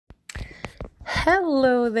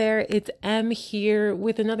Hello there, it's Em here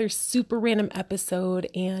with another super random episode,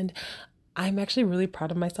 and I'm actually really proud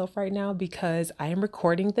of myself right now because I am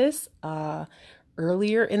recording this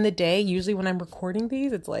earlier in the day. Usually when I'm recording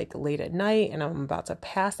these, it's like late at night and I'm about to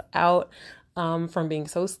pass out from being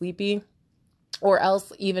so sleepy, or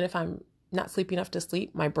else even if I'm not sleepy enough to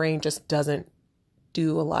sleep, my brain just doesn't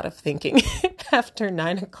do a lot of thinking after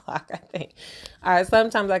 9 o'clock, I think.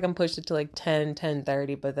 Sometimes I can push it to like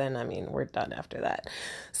 10:30, but then, we're done after that.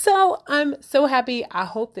 So I'm so happy. I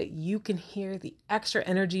hope that you can hear the extra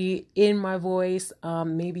energy in my voice.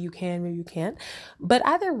 Maybe you can, maybe you can't. But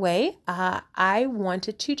either way, I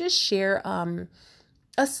wanted to just share,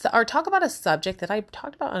 or talk about a subject that I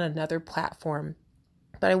talked about on another platform.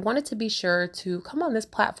 But I wanted to be sure to come on this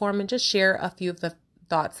platform and just share a few of the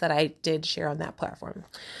thoughts that I did share on that platform.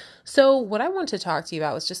 So what I want to talk to you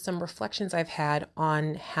about was just some reflections I've had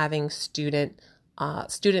on having student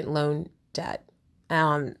loan debt.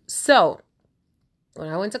 So when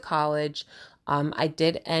I went to college, I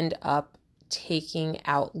did end up taking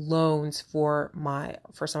out loans for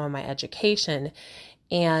some of my education,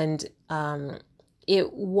 and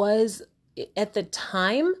it was at the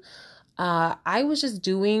time. I was just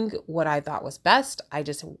doing what I thought was best. I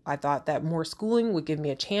thought that more schooling would give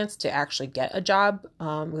me a chance to actually get a job,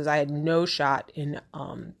 because I had no shot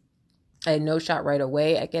right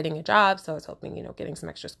away at getting a job. So I was hoping, getting some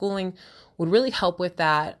extra schooling would really help with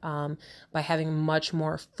that, by having much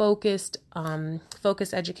more focused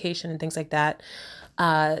education and things like that.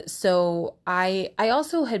 So I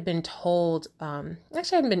also had been told, no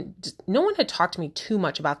one had talked to me too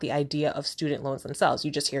much about the idea of student loans themselves. You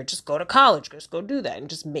just hear, just go to college, just go do that and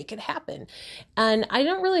just make it happen. And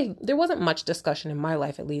there wasn't much discussion in my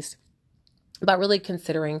life, at least, about really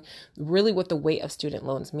considering really what the weight of student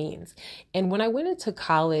loans means. And when I went into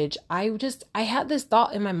college, I had this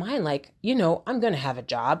thought in my mind, like, I'm going to have a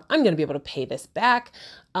job. I'm going to be able to pay this back.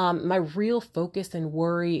 My real focus and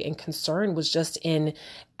worry and concern was just in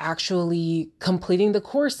actually completing the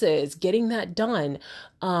courses, getting that done,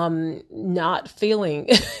 not failing.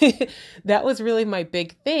 That was really my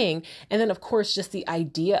big thing. And then of course, just the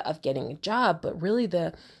idea of getting a job, but really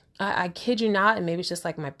I kid you not, and maybe it's just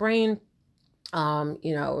like my brain,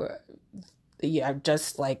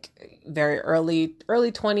 just like very early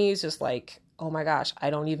 20s, just like, oh my gosh, I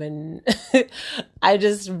don't even, I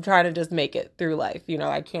just try to just make it through life.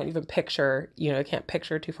 I can't even picture, I can't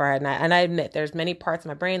picture too far ahead. And I admit there's many parts of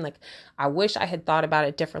my brain, like I wish I had thought about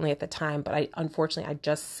it differently at the time, but unfortunately, I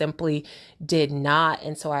just simply did not.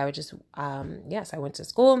 And so I would just, yes, I went to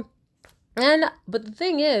school. But the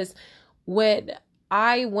thing is, when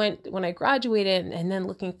I graduated and then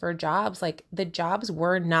looking for jobs, like the jobs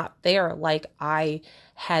were not there like I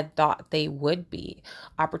had thought they would be.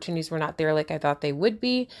 Opportunities were not there like I thought they would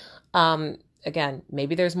be. Again,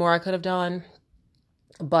 maybe there's more I could have done,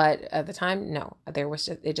 but at the time, no,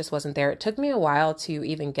 it just wasn't there. It took me a while to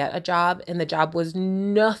even get a job, and the job was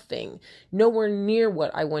nowhere near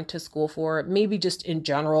what I went to school for. Maybe just in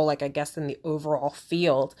general, like I guess in the overall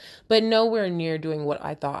field, but nowhere near doing what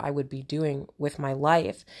I thought I would be doing with my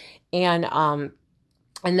life. And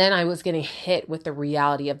then I was getting hit with the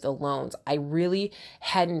reality of the loans. I really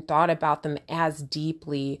hadn't thought about them as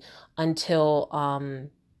deeply until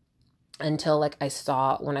like I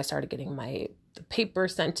saw when I started getting the paper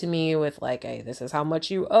sent to me with like, hey, this is how much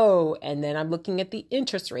you owe. And then I'm looking at the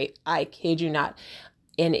interest rate. I kid you not.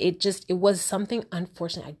 And it was something,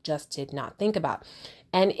 unfortunately, I just did not think about.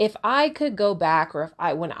 And if I could go back, or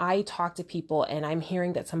when I talk to people and I'm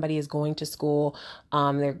hearing that somebody is going to school,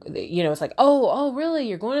 it's like, oh, really?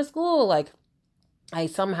 You're going to school? Like, I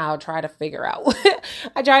somehow try to figure out,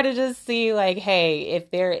 I try to just see like,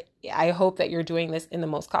 hey, I hope that you're doing this in the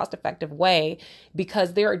most cost-effective way,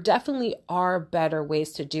 because there definitely are better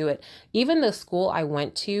ways to do it. Even the school I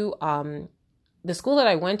went to, I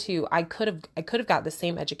could have got the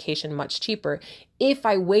same education much cheaper if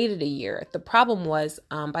I waited a year. The problem was,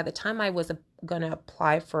 by the time I was going to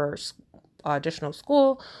apply for additional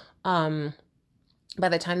school, by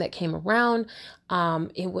the time that came around,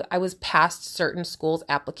 I was past certain schools'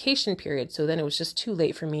 application period. So then it was just too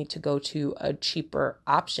late for me to go to a cheaper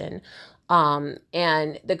option.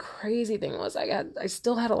 And the crazy thing was I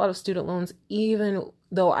still had a lot of student loans, even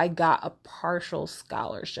though I got a partial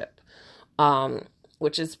scholarship,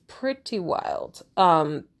 which is pretty wild.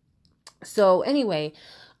 So anyway,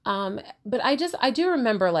 but I do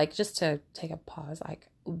remember, like, just to take a pause, like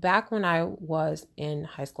back when I was in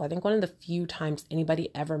high school, I think one of the few times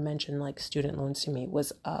anybody ever mentioned like student loans to me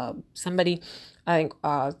was somebody I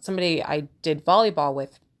did volleyball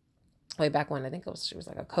with. way back when. I think she was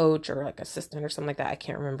like a coach or like assistant or something like that. I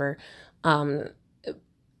can't remember. Um,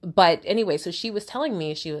 but anyway, so she was telling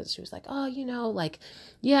me, she was like, oh, like,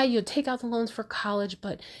 yeah, you'll take out the loans for college,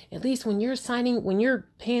 but at least when you're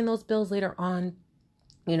paying those bills later on,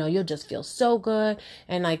 you'll just feel so good.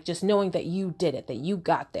 And like, just knowing that you did it, that you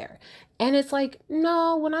got there. And it's like,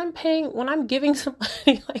 no, when I'm giving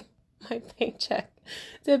somebody like my paycheck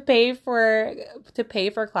to pay for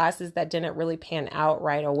classes that didn't really pan out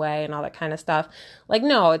right away and all that kind of stuff, like,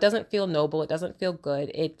 no, it doesn't feel noble. It doesn't feel good.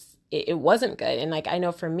 It wasn't good. And like, I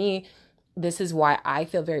know for me, this is why I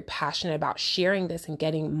feel very passionate about sharing this and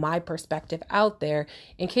getting my perspective out there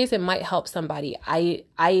in case it might help somebody. I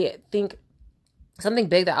think something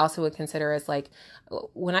big that I also would consider is like,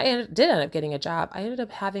 when I did end up getting a job, I ended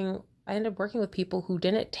up working with people who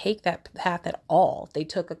didn't take that path at all. They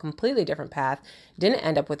took a completely different path, didn't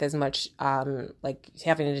end up with as much, like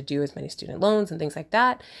having to do as many student loans and things like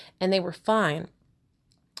that. And they were fine.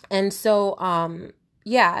 And so,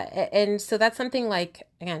 yeah. And so that's something like,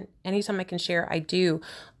 again, anytime I can share, I do.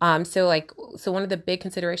 So one of the big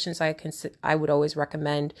considerations I would always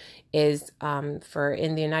recommend is, for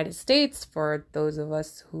in the United States, for those of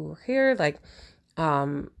us who are here, like,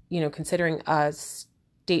 considering a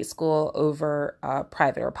state school over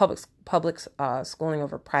private, or public schooling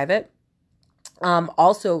over private.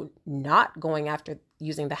 Also not going after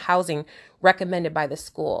using the housing recommended by the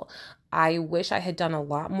school. I wish I had done a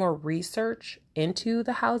lot more research into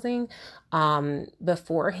the housing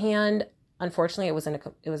beforehand. Unfortunately, it was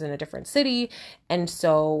in a different city, and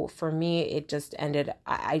so for me, it just ended.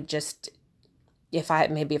 If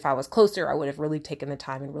I was closer, I would have really taken the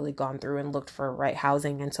time and really gone through and looked for right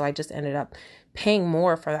housing. And so I just ended up paying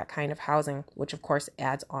more for that kind of housing, which of course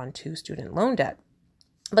adds on to student loan debt.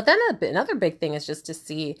 But then another big thing is just to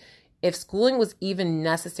see if schooling was even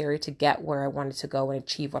necessary to get where I wanted to go and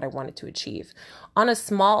achieve what I wanted to achieve. When I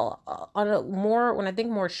think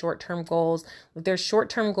more short-term goals, there's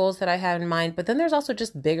short-term goals that I have in mind, but then there's also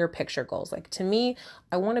just bigger picture goals. Like, to me,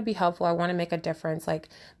 I want to be helpful. I want to make a difference. Like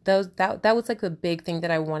that was like the big thing that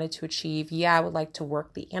I wanted to achieve. Yeah, I would like to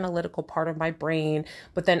work the analytical part of my brain,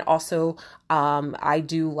 but then also, I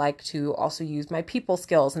do like to also use my people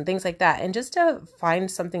skills and things like that. And just to find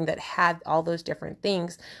something that had all those different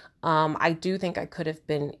things, I do think I could have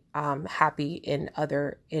been happy in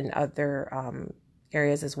other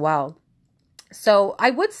areas as well. So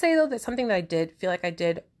I would say, though, that something that I did feel like I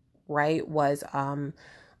did right was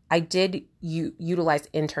I did utilize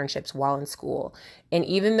internships while in school. And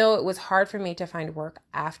even though it was hard for me to find work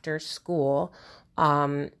after school,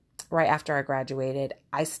 right after I graduated,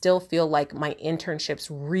 I still feel like my internships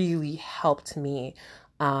really helped me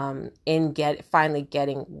in finally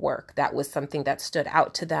getting work. That was something that stood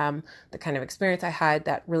out to them, the kind of experience I had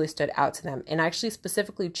that really stood out to them. And I actually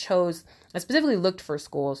specifically looked for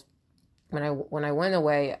schools when I went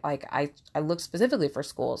away. Like, I looked specifically for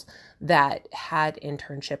schools that had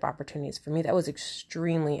internship opportunities for me. That was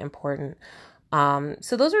extremely important.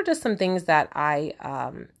 So those are just some things that I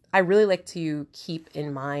really like to keep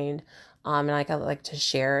in mind, and I like to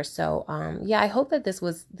share. So yeah, I hope that this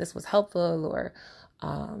was helpful or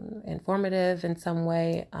informative in some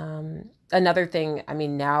way. Another thing, I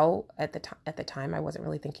mean, now at the time, I wasn't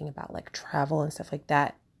really thinking about like travel and stuff like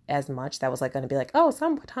that as much. That was like going to be like, oh,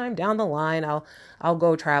 sometime down the line, I'll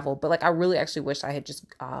go travel. But like, I really actually wish I had just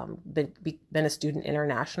been a student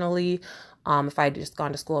internationally. If I had just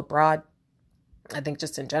gone to school abroad, I think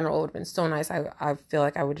just in general, it would have been so nice. I feel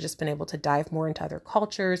like I would have just been able to dive more into other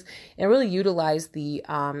cultures and really utilize the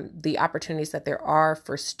opportunities that there are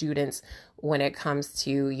for students when it comes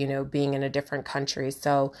to, being in a different country.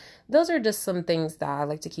 So those are just some things that I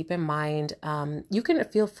like to keep in mind. You can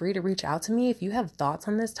feel free to reach out to me if you have thoughts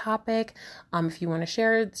on this topic. If you want to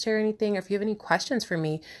share anything, or if you have any questions for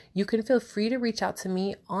me, you can feel free to reach out to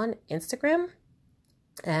me on Instagram.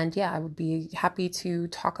 And yeah, I would be happy to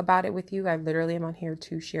talk about it with you. I literally am on here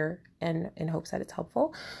to share and in hopes that it's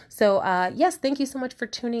helpful. So yes, thank you so much for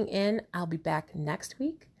tuning in. I'll be back next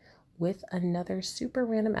week with another super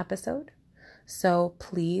random episode. So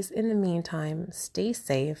please, in the meantime, stay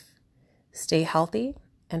safe, stay healthy,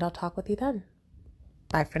 and I'll talk with you then.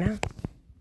 Bye for now.